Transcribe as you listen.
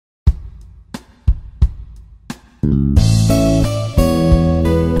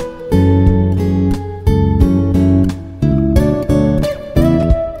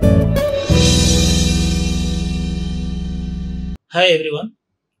everyone,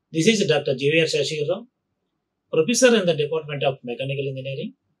 this is Dr. GVR Seshagiri Rao, Professor in the Department of Mechanical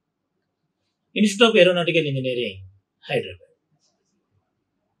Engineering, Institute of Aeronautical Engineering, Hyderabad.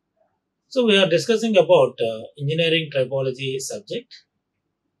 So we are discussing about engineering typology subject.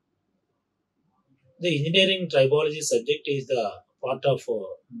 The engineering typology subject is the part of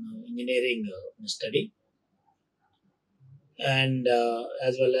engineering study and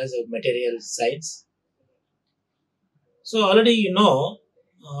as well as material science. So already you know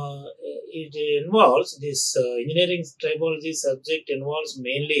it involves this engineering typology subject involves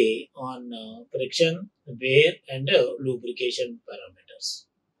mainly on friction, wear and lubrication parameters.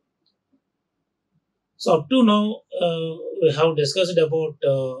 So up to now we have discussed about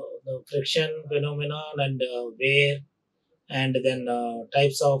the friction phenomenon and wear and then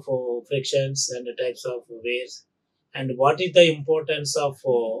types of frictions and types of wears and what is the importance of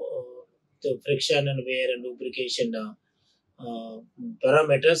the friction and wear and lubrication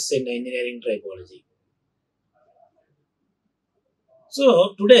parameters in engineering typology.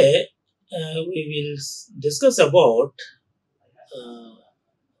 So today we will discuss about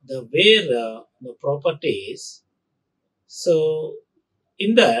the wear the properties. So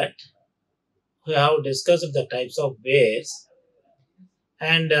in that we have discussed the types of wears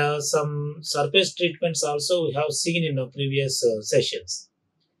and some surface treatments also we have seen in the previous sessions.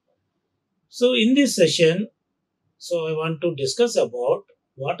 So in this session, so I want to discuss about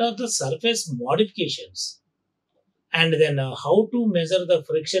what are the surface modifications and then how to measure the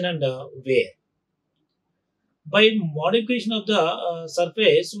friction and wear. By modification of the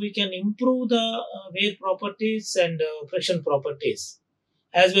surface, we can improve the wear properties and friction properties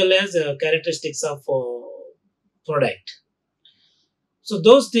as well as characteristics of product. So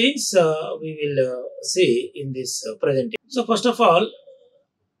those things we will see in this presentation. So first of all,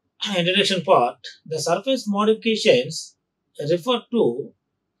 introduction part, the surface modifications refer to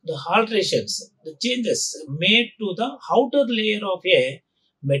the alterations, the changes made to the outer layer of a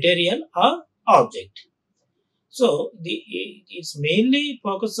material or object. So it's mainly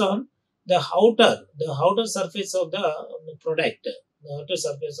focused on the outer surface of the product, the outer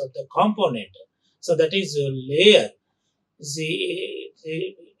surface of the component. So that is a layer. See,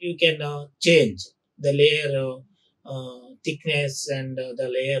 you can change the layer thickness and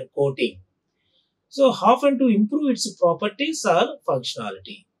the layer coating. So often to improve its properties or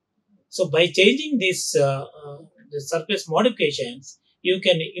functionality. So by changing this the surface modifications, you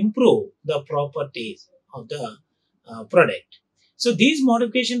can improve the properties of the product. So these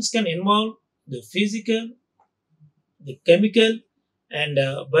modifications can involve the physical, the chemical and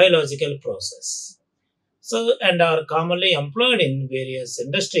biological process. So and are commonly employed in various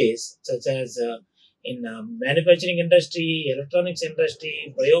industries such as in manufacturing industry, electronics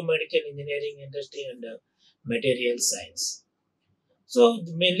industry, biomedical engineering industry and material science. So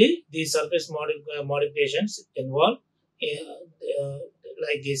mainly these surface modifications involve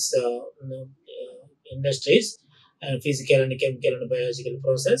like these industries and physical and chemical and biological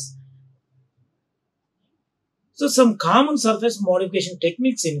process. So some common surface modification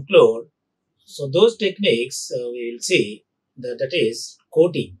techniques include, so those techniques we will see that is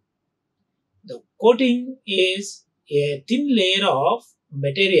coating. The coating is a thin layer of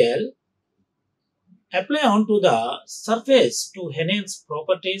material apply onto the surface to enhance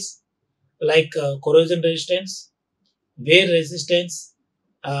properties like corrosion resistance, wear resistance,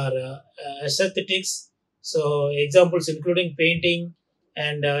 or aesthetics. So examples including painting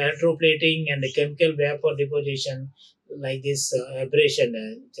and electroplating and chemical vapor deposition, like this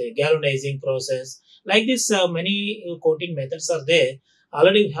abrasion, galvanizing process. Like this, many coating methods are there.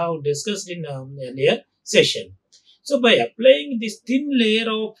 Already we have discussed in earlier session. So by applying this thin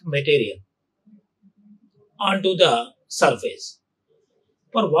layer of material onto the surface,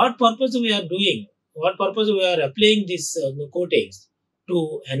 for what purpose we are doing? What purpose we are applying these coatings?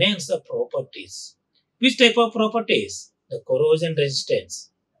 To enhance the properties. Which type of properties? The corrosion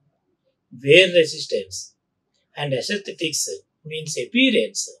resistance, wear resistance, and aesthetics means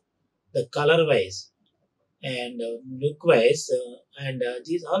appearance, the color wise and look wise, and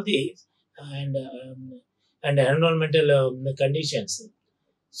these all these and environmental conditions.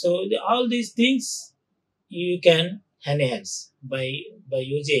 So all these things you can enhance by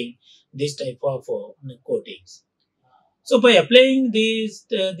using this type of coatings. So by applying these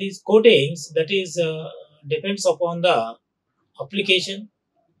coatings, that is depends upon the application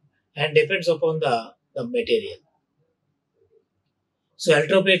and depends upon the material. So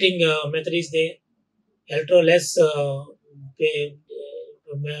electroplating method is there, electroless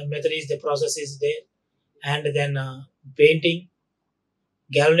method is the process is there, and then painting,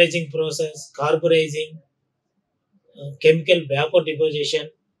 galvanizing process, carburizing, chemical vapor deposition.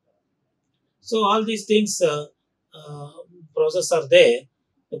 So all these things uh, process are there.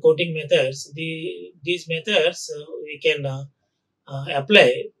 The coating methods. These methods we can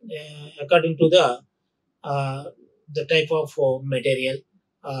apply according to uh, the type of material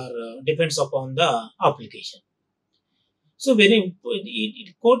or depends upon the application. So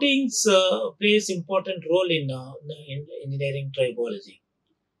coatings plays important role in engineering tribology.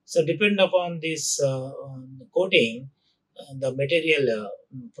 So depend upon this coating, the material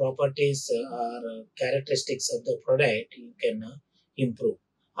properties or characteristics of the product you can improve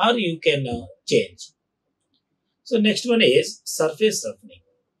or you can change. So next one is surface roughening.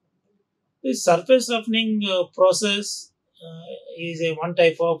 This surface roughening process is a one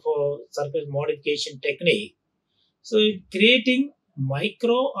type of surface modification technique. So creating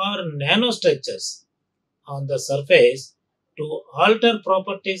micro or nanostructures on the surface to alter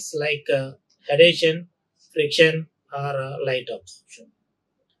properties like adhesion, friction, or light absorption.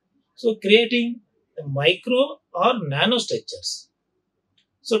 So creating micro or nanostructures.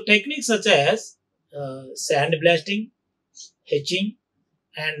 So techniques such as sandblasting, etching,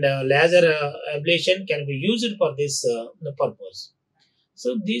 and laser ablation can be used for this purpose.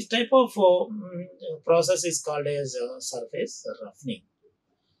 So this type of process is called as surface roughening.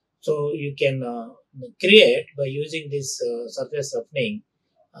 So you can create by using this surface roughening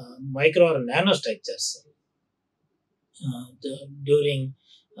micro or nanostructures during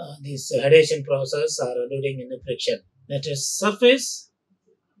this adhesion process or during the friction. That is surface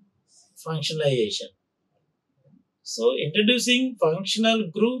functionalization. So introducing functional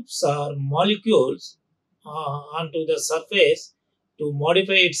groups or molecules onto the surface to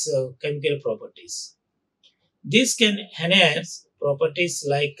modify its chemical properties. This can enhance properties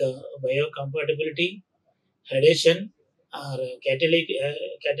like biocompatibility, adhesion, or catalytic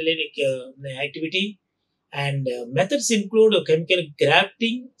activity, and methods include chemical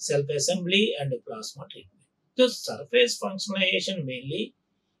grafting, self-assembly, and plasma treatment. The surface functionalization mainly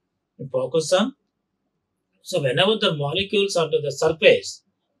focus on, so whenever the molecules onto the surface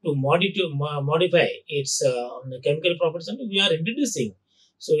to modify its chemical properties, we are introducing.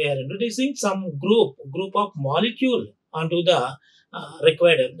 So we are introducing some group of molecule onto the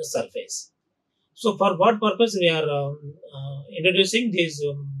required surface. So for what purpose we are introducing these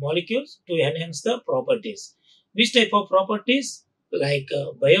molecules to enhance the properties? Which type of properties? Like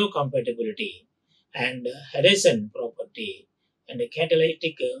biocompatibility and adhesion property and a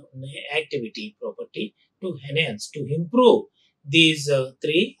catalytic activity property to enhance, to improve these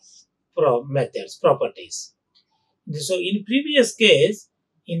three methods, properties. So in previous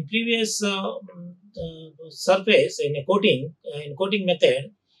surface in coating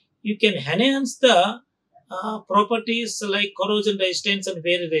method, you can enhance the properties like corrosion resistance and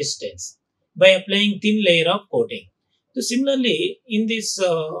wear resistance by applying thin layer of coating. So similarly, in this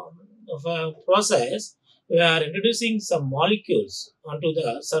process, we are introducing some molecules onto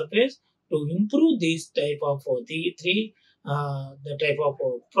the surface to improve these type of the three the type of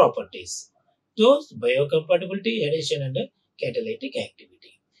properties. Those biocompatibility, adhesion, and catalytic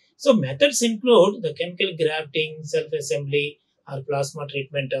activity. So methods include the chemical grafting, self-assembly, or plasma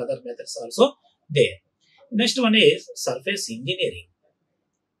treatment. Other methods also there. Next one is surface engineering.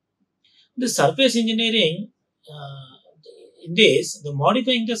 The surface engineering, in this, the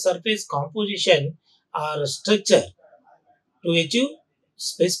modifying the surface composition or structure to achieve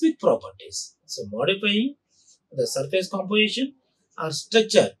specific properties. So modifying the surface composition or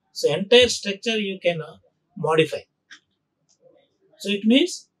structure. So entire structure you can modify. So it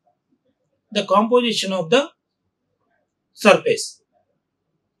means the composition of the surface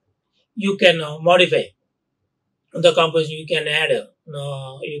you can modify the composition. You can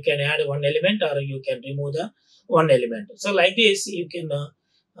add one element or you can remove the one element. So like this you can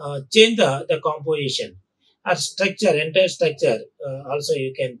change the composition or structure, entire structure also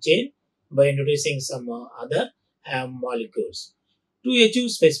you can change by introducing some other molecules to achieve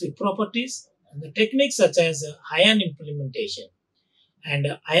specific properties. And the techniques such as ion implementation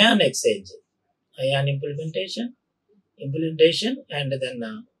and ion exchange, ion implementation, and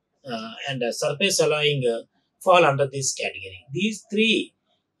then surface alloying fall under this category. These three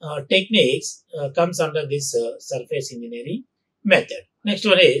techniques comes under this surface engineering method. Next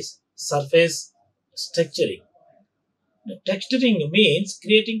one is surface structuring. The texturing means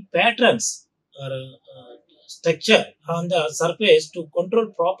creating patterns or structure on the surface to control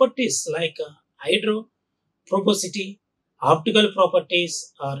properties like hydrophobic, optical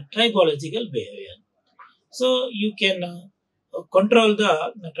properties, or tribological behavior. So you can control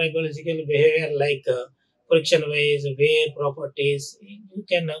the tribological behavior like friction waves, wear properties. You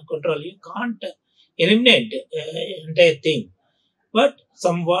can control. You can't eliminate entire thing, but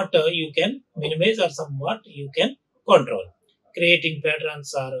somewhat you can minimize or somewhat you can control, creating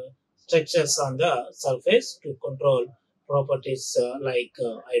patterns or structures on the surface to control properties like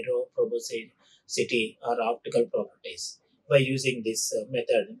hydrophobicity or optical properties by using this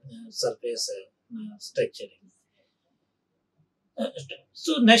method, surface structuring.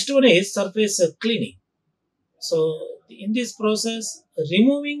 So next one is surface cleaning. So in this process,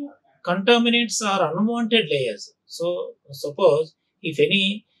 removing contaminants or unwanted layers. So suppose if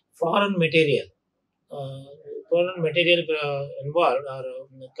any foreign material, uh, involved or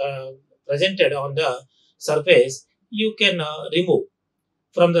presented on the surface, you can remove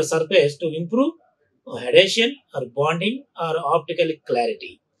from the surface to improve adhesion or bonding or optical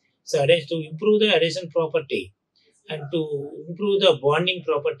clarity. So to improve the adhesion property and to improve the bonding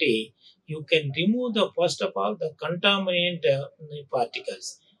property, you can remove the first of all the contaminant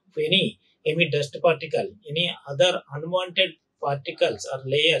particles. If any dust particle, any other unwanted particles or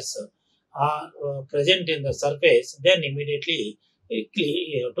layers are present in the surface, then immediately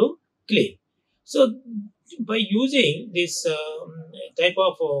you have to clean. So by using this type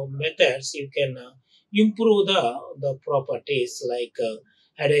of methods, you can improve the properties like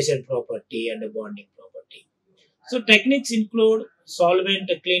adhesion property and bonding property. So techniques include solvent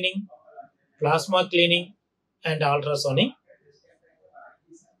cleaning, plasma cleaning, and ultrasonic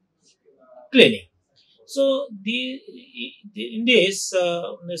cleaning. So in this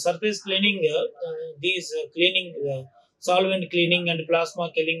the surface cleaning, these cleaning, solvent cleaning and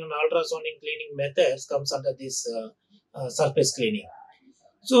plasma cleaning and ultrasonic cleaning methods comes under this surface cleaning.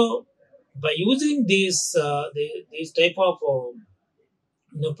 So by using these type of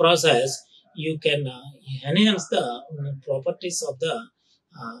process, you can enhance the properties of the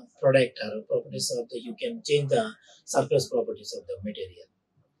product or properties of the, you can change the surface properties of the material.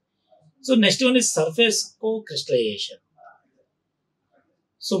 So next one is surface co-crystallization.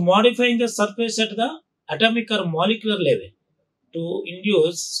 So modifying the surface at the atomic or molecular level to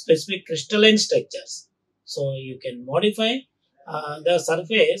induce specific crystalline structures. So you can modify the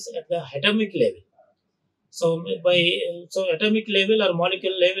surface at the atomic level. So by atomic level or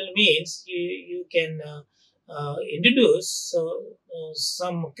molecular level means you can introduce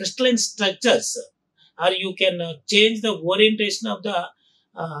some crystalline structures, or you can change the orientation of the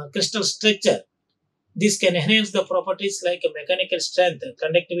crystal structure. This can enhance the properties like mechanical strength,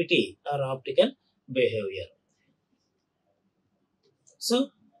 conductivity, or optical behavior. So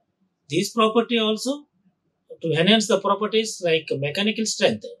these property also to enhance the properties like mechanical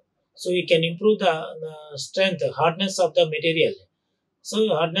strength. So you can improve the strength, hardness of the material. So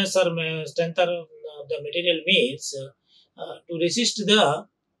hardness or strength of the material means to resist the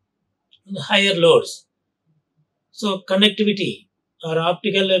higher loads. So conductivity or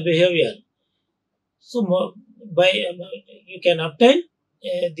optical behavior. So by you can obtain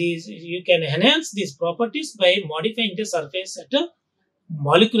these, you can enhance these properties by modifying the surface at a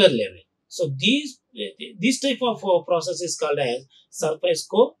molecular level. So this type of process is called as surface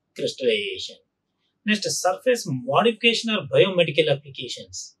co-crystallization. Next, surface modification or biomedical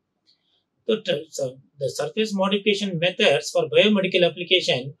applications. So the surface modification methods for biomedical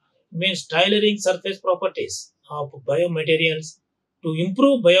application means tailoring surface properties of biomaterials to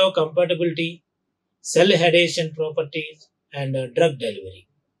improve biocompatibility, cell adhesion properties, and drug delivery.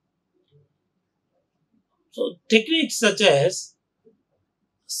 So techniques such as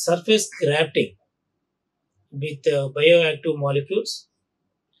surface grafting with bioactive molecules,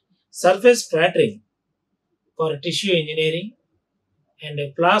 surface patterning for tissue engineering, and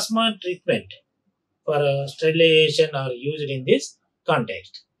plasma treatment for sterilization are used in this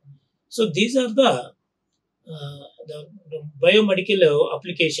context. So these are the biomedical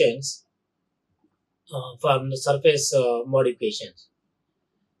applications for the surface modifications.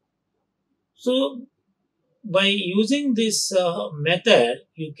 So by using this method,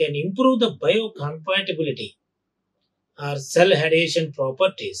 you can improve the biocompatibility or cell adhesion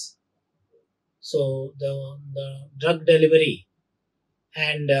properties. So the drug delivery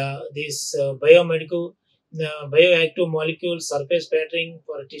and this bioactive molecule surface patterning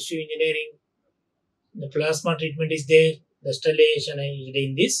for tissue engineering, the plasma treatment is there, the sterilization is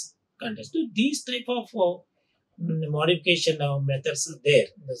in this context. So these type of modification methods are there.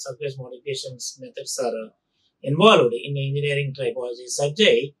 The surface modifications methods are involved in engineering typology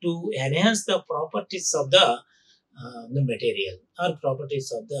subject to enhance the properties of the material or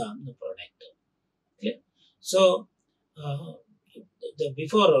properties of the product. Okay? So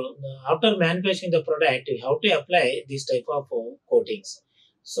after manufacturing the product, you have to apply this type of coatings.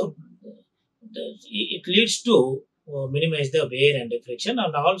 So it leads to minimize the wear and friction,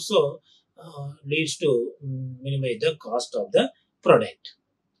 and also leads to minimize the cost of the product.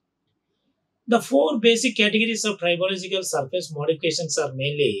 The four basic categories of tribological surface modifications are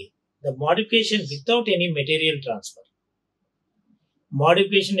mainly the modification without any material transfer,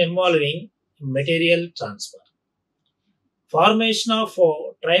 modification involving material transfer, formation of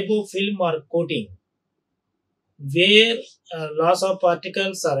tribofilm or coating, where loss of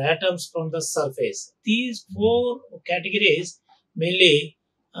particles or atoms from the surface. These four categories mainly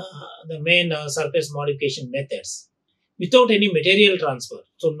the main surface modification methods without any material transfer.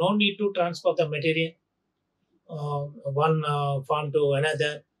 So no need to transfer the material one form to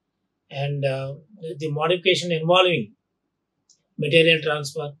another, and the modification involving material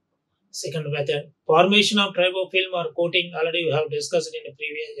transfer. Second method, formation of tribofilm or coating. Already we have discussed it in the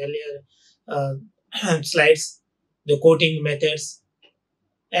previous earlier slides. The coating methods,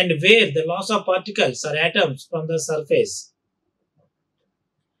 and where the loss of particles or atoms from the surface.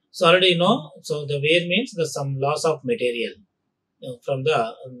 So already you know. So the where means the some loss of material from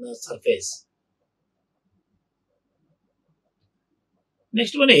the surface.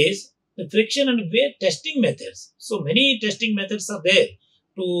 Next one is the friction and wear testing methods. So many testing methods are there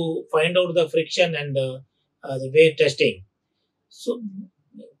to find out the friction and the wear testing. So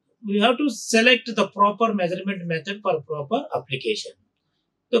we have to select the proper measurement method for proper application.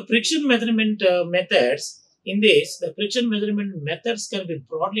 The friction measurement methods, in this, the friction measurement methods can be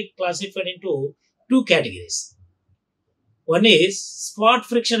broadly classified into two categories. One is spot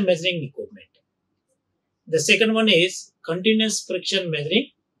friction measuring equipment. The second one is continuous friction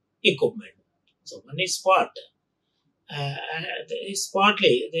measuring equipment. So one is spot.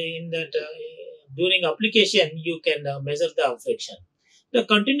 Spotly, in that during application you can measure the friction. The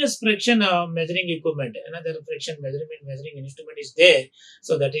continuous friction measuring equipment, another friction measuring instrument is there.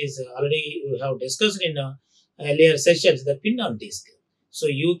 So that is already we have discussed in earlier sessions, the pin on disc. So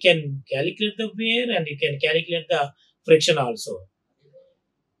you can calculate the wear and you can calculate the friction also.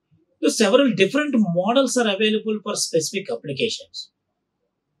 So several different models are available for specific applications.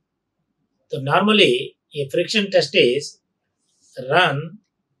 So normally a friction test is run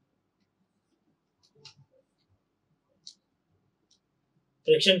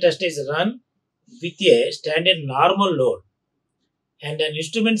with a standard normal load and an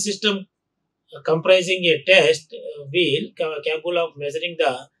instrument system comprising a test wheel capable of measuring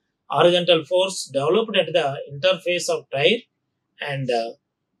the horizontal force developed at the interface of tire and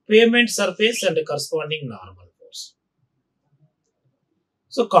pavement surface and corresponding normal force.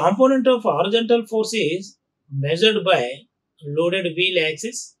 So component of horizontal force is measured by loaded wheel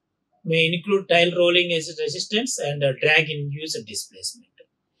axis, may include tire rolling resistance and drag induced displacement.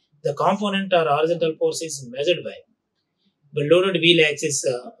 The component or horizontal force is measured by the loaded wheel axis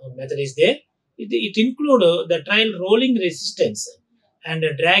method is there. It includes the trial rolling resistance and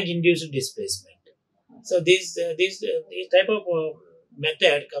drag induced displacement. So this type of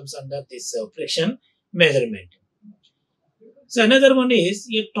method comes under this friction measurement. So another one is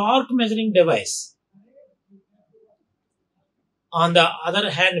a torque measuring device. On the other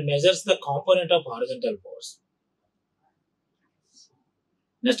hand, measures the component of horizontal force.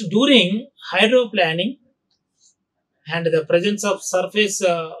 Next, during hydroplaning and the presence of surface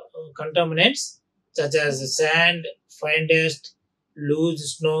contaminants such as sand, fine dust,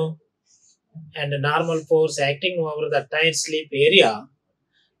 loose snow, and normal force acting over the tire slip area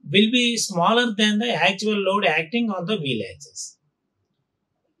will be smaller than the actual load acting on the wheel axis.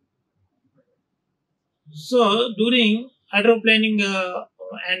 So during hydroplaning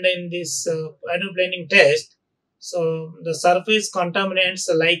and in this hydroplaning test, so the surface contaminants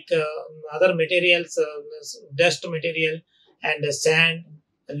like other materials, dust material and sand,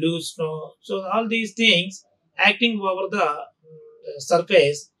 loose snow. So all these things acting over the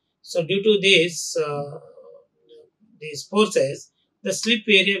surface. So due to these forces, the slip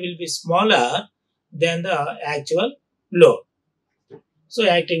area will be smaller than the actual load. So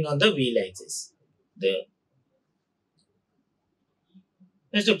acting on the wheel axis.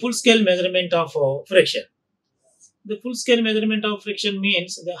 Next, a full scale measurement of friction. The full scale measurement of friction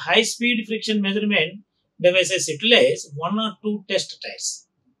means the high speed friction measurement devices utilize one or two test tires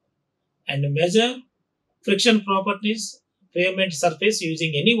and measure friction properties pavement surface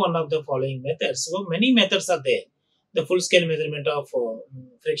using any one of the following methods. So many methods are there. The full scale measurement of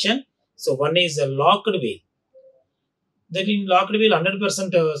friction. So one is a locked wheel. That in locked wheel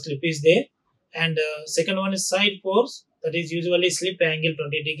 100% slip is there, and second one is side force, that is usually slip angle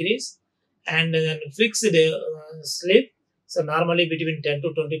 20 degrees, and then fixed slip, so normally between 10 to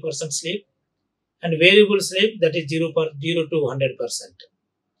 20% slip, and variable slip, that is 0 to 100%.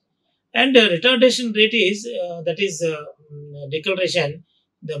 And retardation rate is that is deceleration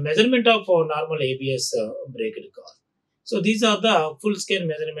the measurement of normal ABS brake car. So these are the full-scale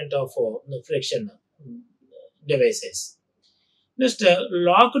measurement of the friction devices. Next,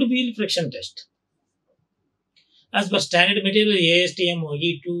 locked wheel friction test. As per standard material ASTM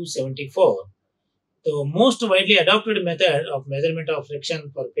E274, the most widely adopted method of measurement of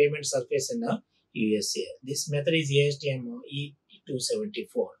friction for pavement surface in the USA. This method is ASTM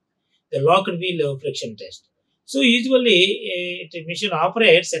E274, the locked wheel friction test. So usually a machine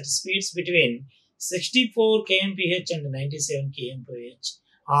operates at speeds between 64 kmph and 97 kmph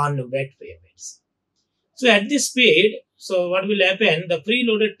on wet pavements. So at this speed, so what will happen? The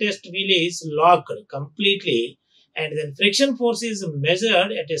preloaded test wheel is locked completely, and then friction force is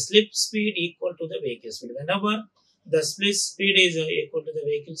measured at a slip speed equal to the vehicle speed. Whenever the slip speed is equal to the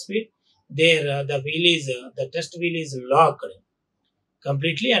vehicle speed, there the test wheel is locked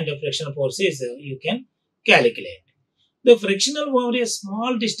completely, and the friction force is you can calculate. The frictional over a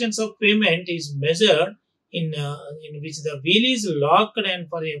small distance of pavement is measured in which the wheel is locked and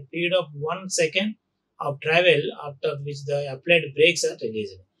for a period of 1 second of travel, after which the applied brakes are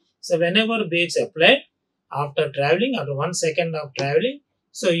released. So whenever brakes applied after traveling, after 1 second of traveling,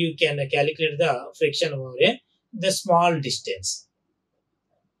 so you can calculate the friction over the small distance.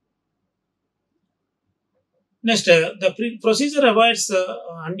 Next, the procedure avoids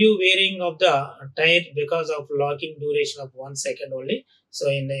undue wearing of the tire because of locking duration of 1 second only. So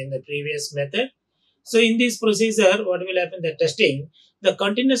in the previous method, so in this procedure, what will happen? The testing, the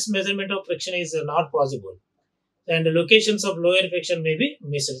continuous measurement of friction is not possible, and the locations of lower friction may be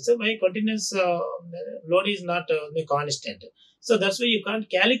missed. So by continuous load is not the constant. So that's why you can't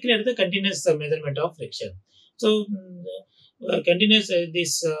calculate the continuous measurement of friction. So continuous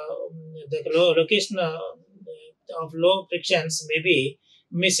the location of low frictions may be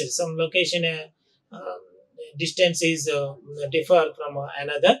missed. Some location distance is differ from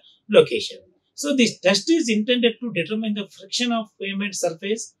another location. So this test is intended to determine the friction of pavement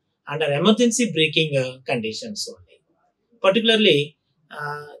surface under emergency braking conditions only. Particularly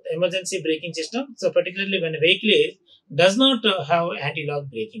emergency braking system. So particularly when a vehicle does not have anti-lock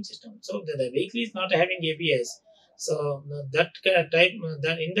braking system. So the vehicle is not having ABS. So that type,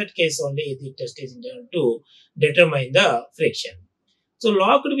 in that case only the test is intended to determine the friction. So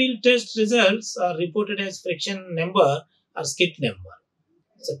locked wheel test results are reported as friction number or skid number.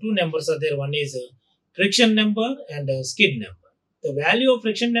 So two numbers are there. One is friction number and skid number. The value of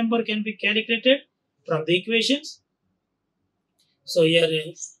friction number can be calculated from the equations. So here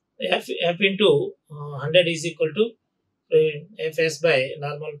F into 100 is equal to Fs by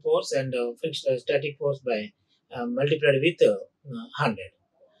normal force and static force by multiplied with 100.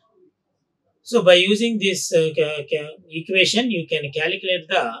 So by using this equation, you can calculate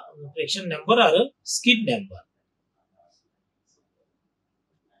the friction number or skid number.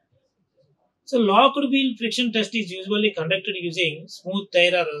 So locked wheel friction test is usually conducted using smooth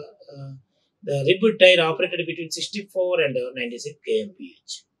tire or the ribbed tire operated between 64 and 96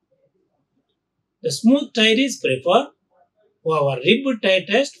 kmph. The smooth tire is preferred over ribbed tire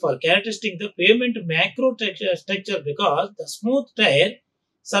test for characteristic the pavement macro structure because the smooth tire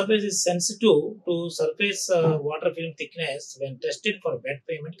surface is sensitive to surface water film thickness when tested for wet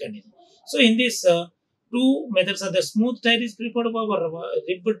pavement conditions. So in this two methods are the smooth tire is preferred over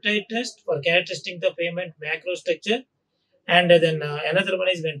ribbed tire test for characteristic the pavement macro structure, and then another one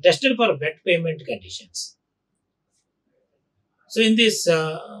is when tested for wet pavement conditions. So in this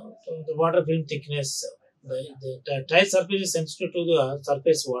the water film thickness, the tire surface is sensitive to the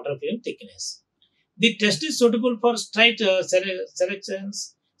surface water film thickness. The test is suitable for straight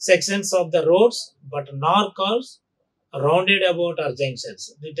sections of the roads, but not curves, rounded about or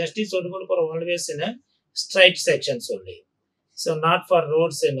junctions. The test is suitable for always in a straight sections only. So not for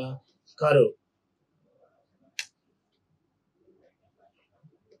roads in a curve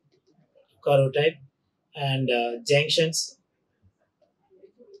type, and junctions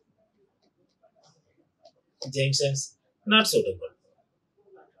not suitable.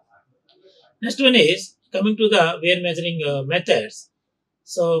 Next one is coming to the wear measuring methods.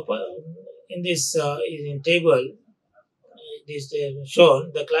 So in this in table, it is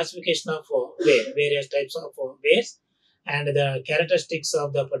shown the classification of wear, various types of wears, and the characteristics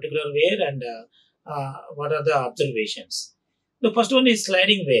of the particular wear, and what are the observations. The first one is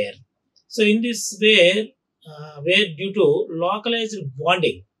sliding wear. So in this wear due to localized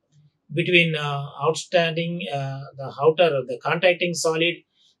bonding between the contacting solid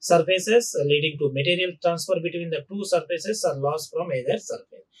surfaces leading to material transfer between the two surfaces or loss from either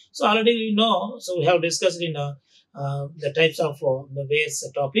surface. So already we know, so we have discussed in the types of the wears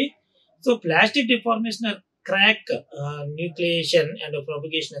topic. So plastic deformation crack, nucleation and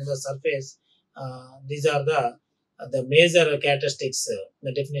propagation in the surface. These are the major characteristics,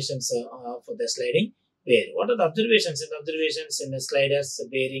 the definitions of the sliding wear. What are the observations? Observations in the sliders,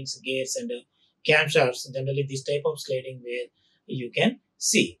 bearings, gears, and camshafts. Generally, this type of sliding wear you can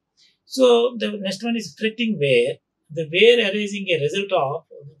see. So the next one is fretting wear. The wear arising a result of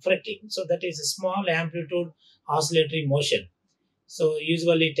fretting. So that is a small amplitude oscillatory motion. So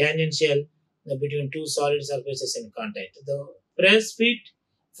usually tangential between two solid surfaces in contact. The press fit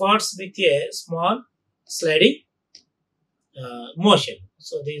forms with a small sliding motion.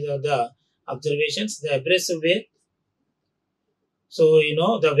 So these are the observations. The abrasive wear. So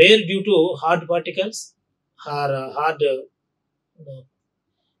the wear due to hard particles or hard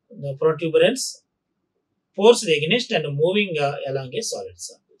the protuberance forced against and moving along a solid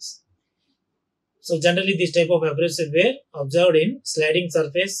surface. So generally, this type of abrasive wear observed in sliding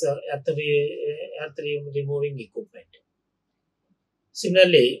surface earth removing equipment.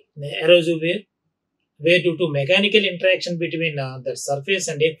 Similarly, the erosive wear due to mechanical interaction between the surface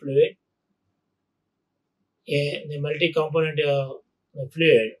and a fluid, the multi-component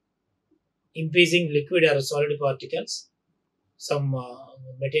fluid, impinging liquid or solid particles. Some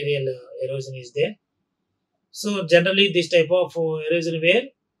material erosion is there. So generally, this type of erosion wear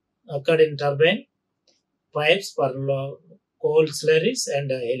occurred in turbine, pipes for coal slurries and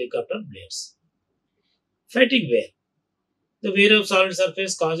helicopter blades. Fatigue wear. The wear of solid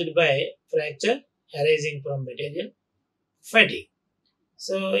surface caused by fracture arising from material fatigue.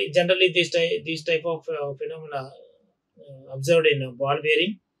 So generally this type of phenomena observed in ball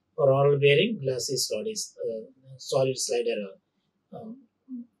bearing or oral bearing glacis solid slider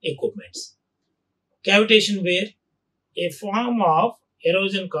equipments. Cavitation wear, a form of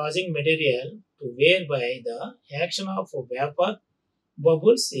erosion causing material to wear by the action of vapor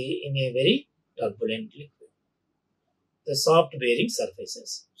bubbles in a very turbulent liquid. The soft bearing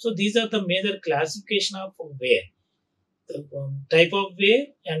surfaces. So these are the major classification of wear. The type of wear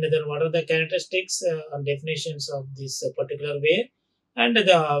and then what are the characteristics and definitions of this particular wear and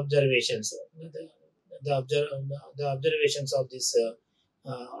the observations. The observations of this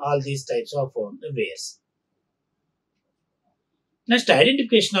all these types of wears. Next,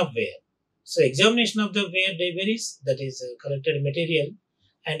 identification of wear. So examination of the wear debris, that is collected material,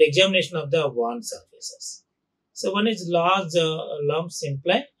 and examination of the worn surfaces. So one is large lumps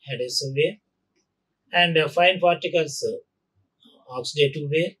imply adhesive wear, and fine particles oxidative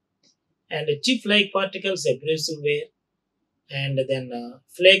wear, and chip-like particles abrasive wear, and then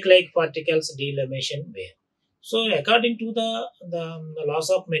flake-like particles delamation wear. So according to the loss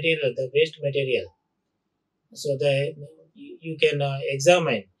of material, the waste material, so you can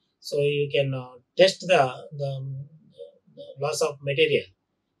examine, so you can test the loss of material,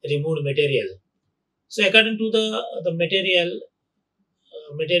 removed material. So according to the material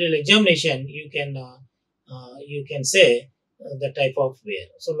examination, you can say the type of wear.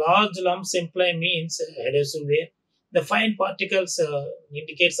 So large lumps imply means adhesive wear. The fine particles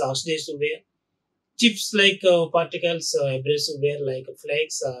indicates oxidative wear. Chips like particles abrasive wear like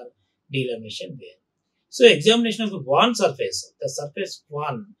flakes or delamation wear. So examination of the worn surface, the surface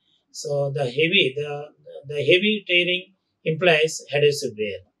worn. So the heavy tearing implies adhesive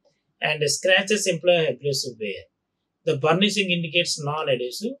wear, and scratches imply abrasive wear. The burnishing indicates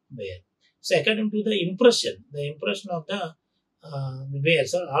non-adhesive wear. So according to the impression of the wear.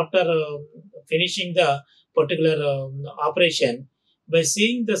 So after finishing the particular operation, by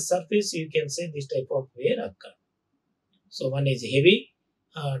seeing the surface, you can say this type of wear occur. So one is heavy,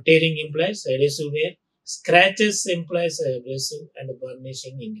 tearing implies adhesive wear, scratches implies abrasive, and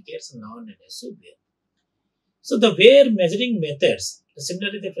burnishing indicates non-adhesive wear. So the wear measuring methods,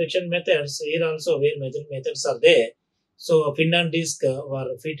 similarly the friction methods, here also wear measuring methods are there. So fin on disc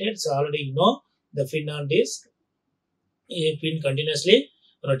were fitted. So already you know the fin on disc. A pin continuously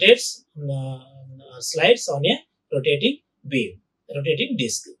rotates, slides on a rotating beam, rotating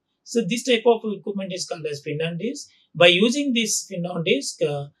disc. So this type of equipment is called as pin on disc. By using this pin on disc,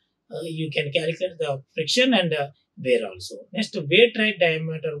 you can calculate the friction and wear also. Next, wear track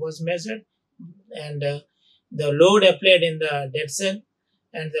diameter was measured, and the load applied in the dead cell,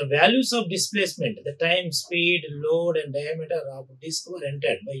 and the values of displacement, the time, speed, load, and diameter of disc were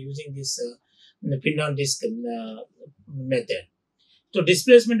entered by using this pin on disc method. So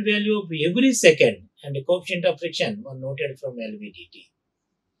displacement value of every second and the coefficient of friction were noted from LVDT.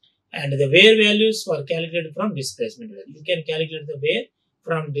 And the wear values were calculated from displacement value. You can calculate the wear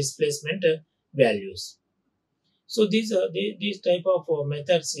from displacement values. So these type of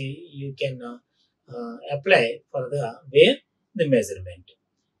methods you can apply for the wear the measurement.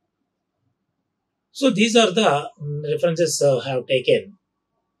 So these are the references I have taken.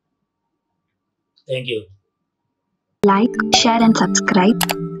 Thank you. Like, share and subscribe.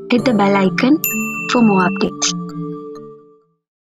 Hit the bell icon for more updates.